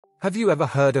Have you ever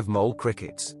heard of mole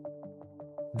crickets?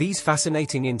 These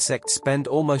fascinating insects spend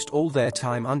almost all their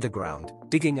time underground,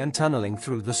 digging and tunneling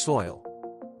through the soil.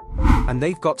 And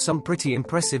they've got some pretty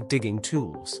impressive digging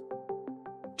tools.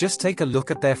 Just take a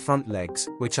look at their front legs,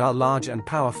 which are large and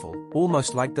powerful,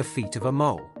 almost like the feet of a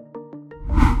mole.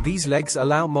 These legs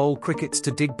allow mole crickets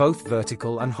to dig both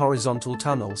vertical and horizontal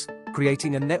tunnels,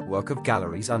 creating a network of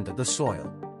galleries under the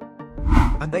soil.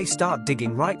 And they start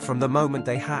digging right from the moment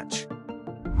they hatch.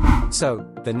 So,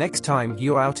 the next time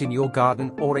you're out in your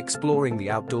garden or exploring the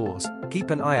outdoors, keep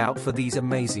an eye out for these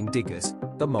amazing diggers,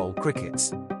 the mole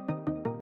crickets.